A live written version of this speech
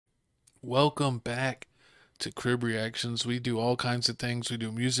Welcome back to Crib Reactions. We do all kinds of things. We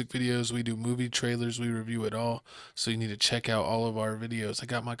do music videos, we do movie trailers, we review it all. So you need to check out all of our videos. I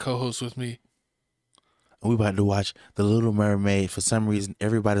got my co-host with me. We about to watch The Little Mermaid. For some reason,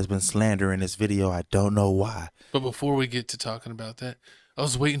 everybody's been slandering this video. I don't know why. But before we get to talking about that, I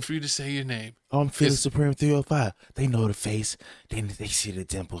was waiting for you to say your name. Oh, I'm Philly It's, Supreme 305. They know the face. They see the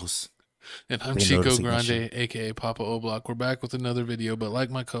dimples. and I'm They know the Chico signature. Grande, aka Papa Oblak. We're back with another video, but like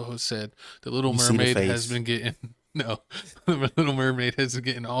my co-host said, The Little You see the Mermaid has face. been getting no, The Little Mermaid has been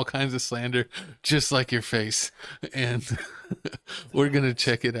getting all kinds of slander, just like your face. And we're gonna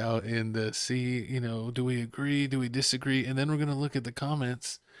check it out and see, do we agree, do we disagree, and then we're gonna look at the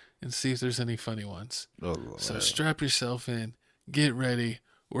comments and see if there's any funny ones. Oh, So Lord. strap yourself in, get ready.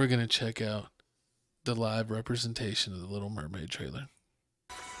 We're gonna check out the live representation of the Little Mermaid trailer.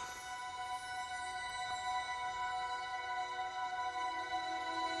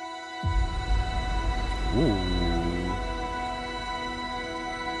 Ooh.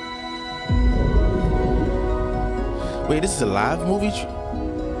 Wait, this is a live movie?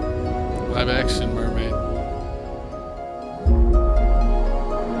 Live action mermaid.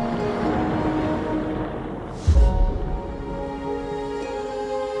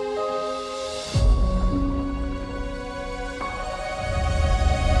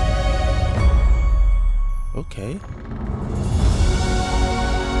 Okay.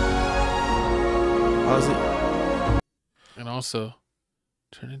 How's it? And also,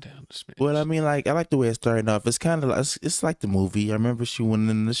 turn it down to smidge. Well, I mean, like, I like the way it's starting off. It's kind of like it's like the movie. I remember she went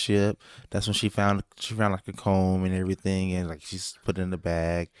in the ship. That's when she found like a comb and everything, and like she's put it in the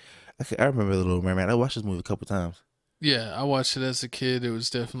bag. I remember the Little Mermaid. I watched this movie a couple times. Yeah, I watched it as a kid. It was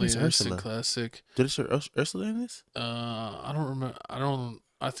definitely Who's an instant Ursula? classic. Did it show Ursula in this? I don't remember.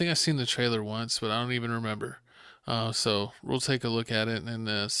 I think I seen the trailer once, but I don't even remember. So we'll take a look at it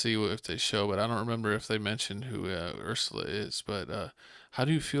and see if they show. But I don't remember if they mentioned who Ursula is. But how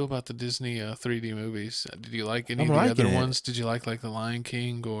do you feel about the Disney 3D movies? Did you like any I'm of the other liking it. ones? Did you like The Lion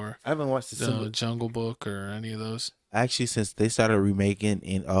King or I haven't watched the the Simba. Jungle Book or any of those? Actually, since they started remaking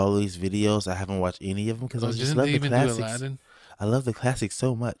in all these videos, I haven't watched any of them because I Oh, just didn't they love the even do classics. Aladdin? I love the classics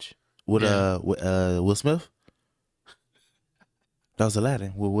so much. With Yeah. Will Smith. That was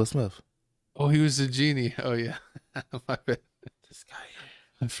Aladdin with Will Smith. Oh, he was the genie. Oh yeah, my bad. This guy.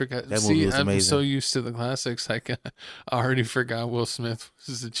 I forgot. That movie See, was I'm so amazing. used to the classics, I already forgot Will Smith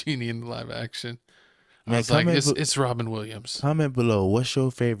was the genie in the live action. I Man, was like, it's Robin Williams. comment below. What's your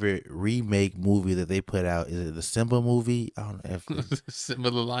favorite remake movie that they put out? Is it the Simba movie? I don't know.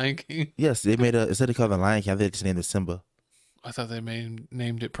 Simba the Lion King. Yes, they made a instead of calling the Lion King, I think they just named it Simba. I thought they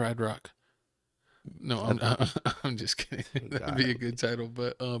named it Pride Rock. No, I'm just kidding. That'd be a good title,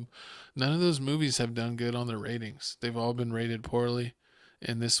 but none of those movies have done good on their ratings. They've all been rated poorly,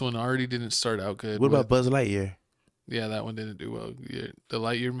 and this one already didn't start out good. What about Buzz Lightyear? Yeah, that one didn't do well. Yeah, the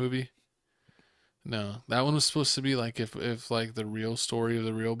Lightyear movie. No, that one was supposed to be like if like the real story of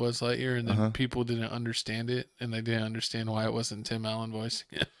the real Buzz Lightyear, and then people didn't understand it, and they didn't understand why it wasn't Tim Allen voicing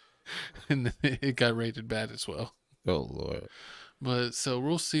it, and then it got rated bad as well. Oh Lord. But so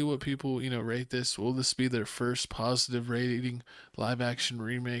we'll see what people rate this. Will this be their first positive rating live action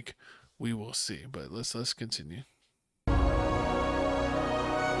remake? We will see. But let's continue.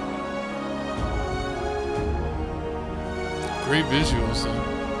 Great visuals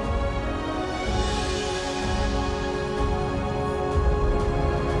though.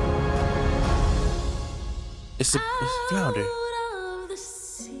 It's a flounder. Out of the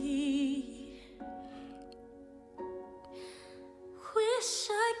sea. Wish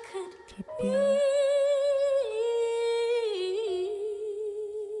I could be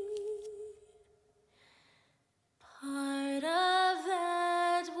part of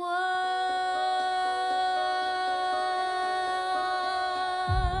that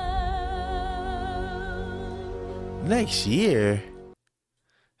world. Next year.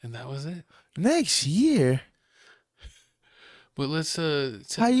 And that was it. Next year. But let's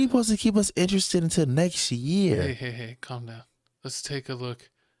How you supposed to keep us interested until next year? hey, calm down. Let's take a look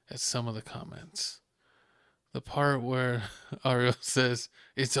at some of the comments. The part where Ariel says,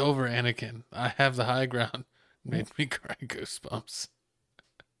 "It's over, Anakin. I have the high ground," made me cry goosebumps.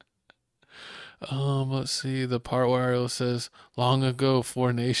 Let's see. The part where Ariel says, "Long ago,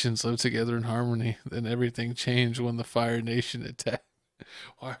 four nations lived together in harmony. Then everything changed when the Fire Nation attacked."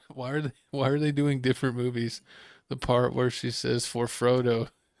 Why are they doing different movies? The part where she says, "For Frodo,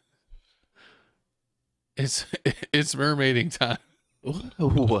 it's mermaiding time."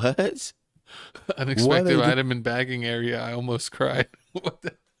 What? Unexpected item in bagging area. I almost cried. Why are What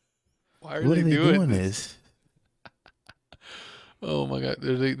they are they doing doing this? this? Oh my God.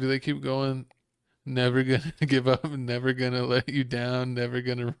 Do they keep going? Never gonna give up, never gonna let you down, never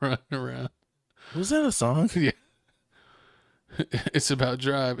gonna run around. Was that a song? Yeah. It's about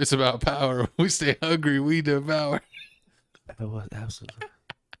drive. It's about power. We stay hungry. We devour. That was absolutely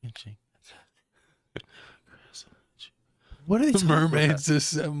interesting. What are they talking Mermaids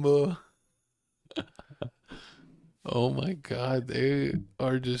assemble. Oh my God. They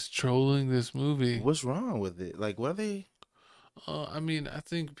are just trolling this movie. What's wrong with it? Like, what are they? I mean, I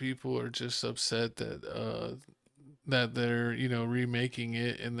think people are just upset that they're, remaking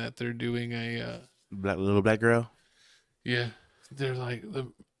it and that they're doing a Little black girl? yeah, they're like,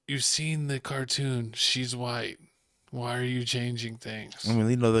 you've seen the cartoon. She's white. Why are you changing things? I mean,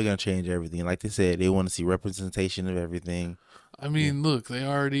 they're going to change everything. Like they said, they want to see representation of everything. I mean, look, they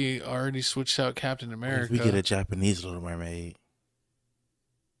already switched out Captain America. If we get a Japanese Little Mermaid,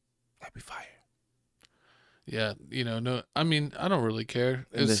 that'd be fire. Yeah, no, I mean, I don't really care.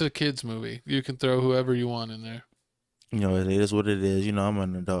 It's a kids movie. You can throw whoever you want in there. It is what it is. I'm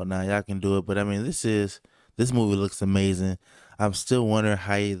an adult now. Y'all can do it. But I mean, this movie looks amazing. I'm still wondering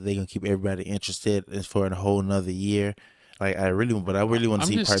how they gonna keep everybody interested for a whole another year. Like I really want to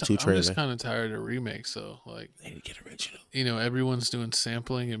see part 2 trailer. I'm just kind of tired of remakes, though. Like they need to get original. Everyone's doing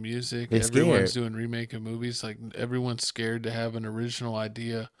sampling and music. They're everyone's scared. doing remake of movies. Like everyone's scared to have an original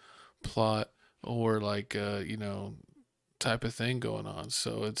idea, plot, or like type of thing going on.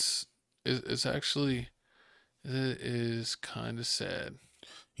 So it's actually, it is kind of sad.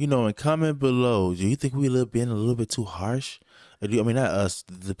 And comment below. Do you think we been a little bit too harsh? I mean, not us,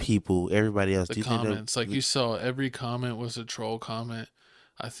 the people, everybody else. The comments, like you saw, every comment was a troll comment.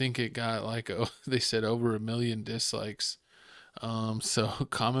 I think it got like they said over 1 million dislikes. So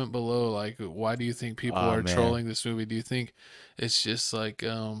comment below, like, why do you think people are trolling this movie? Do you think it's just like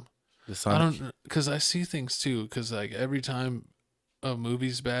I don't, because I see things too. Because like every time a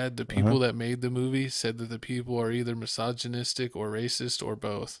movie's bad, the people that made the movie said that the people are either misogynistic or racist or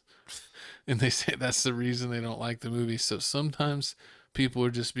both. And they say that's the reason they don't like the movie. So sometimes people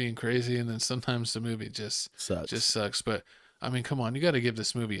are just being crazy, and then sometimes the movie just sucks. But I mean, come on, you got to give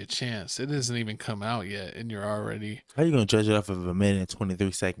this movie a chance. It hasn't even come out yet, and you're already. How you gonna judge it off of 1 minute and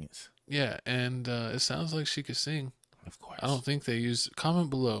 23 seconds? Yeah, and it sounds like she could sing. Of course. I don't think they used. Comment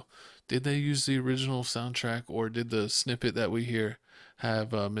below. Did they use the original soundtrack, or did the snippet that we hear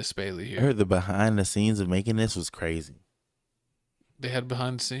have Miss Bailey here? I heard the behind the scenes of making this was crazy. They had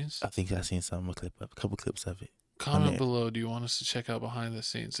behind the scenes? I think I seen a couple clips of it. Comment below. Do you want us to check out behind the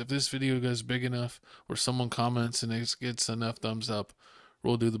scenes? If this video goes big enough or someone comments and it gets enough thumbs up,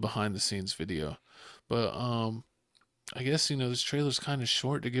 we'll do the behind the scenes video. But I guess this trailer's kind of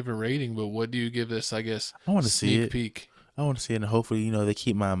short to give a rating, but what do you give this, I guess, I want to see it. Peek? I want to see it, and hopefully, they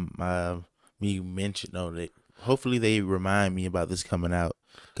keep hopefully they remind me about this coming out.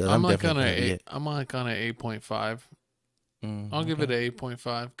 I'm like on a 8.5. I'll give it an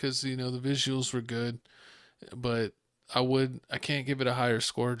 8.5 because the visuals were good, but I can't give it a higher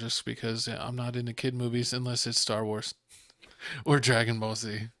score just because I'm not into kid movies unless it's Star Wars or Dragon Ball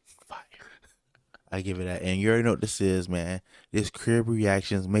Z. Fire. I give it that, and you already know what this is, man. This Crib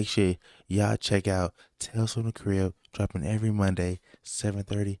Reactions. Make sure y'all check out Tales from the Crib, dropping every Monday,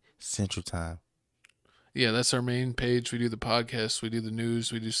 7:30 Central Time. Yeah, that's our main page. We do the podcast, we do the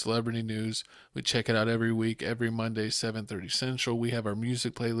news, we do celebrity news. We check it out every week, every Monday, 7:30 Central. We have our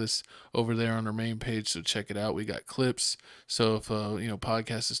music playlist over there on our main page, so check it out. We got clips. So if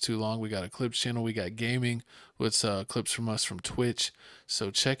podcast is too long, we got a clips channel. We got gaming with clips from us from Twitch. So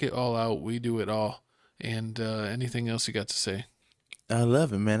check it all out. We do it all. And anything else you got to say? I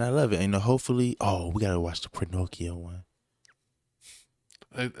love it, man. I love it. Hopefully, we gotta watch the Pinocchio one.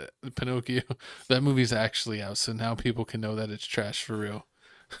 Pinocchio, that movie's actually out, so now people can know that it's trash for real.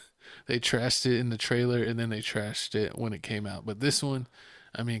 They trashed it in the trailer, and then they trashed it when it came out. But this one,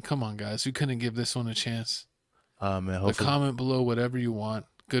 I mean, come on, guys, we couldn't give this one a chance. Man, comment below whatever you want,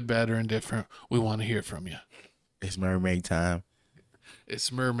 good, bad, or indifferent. We want to hear from you. It's Mermaid time.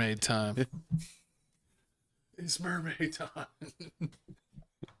 It's Mermaid time. It's Mermaid time.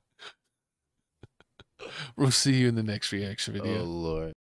 We'll see you in the next reaction video. Oh, Lord.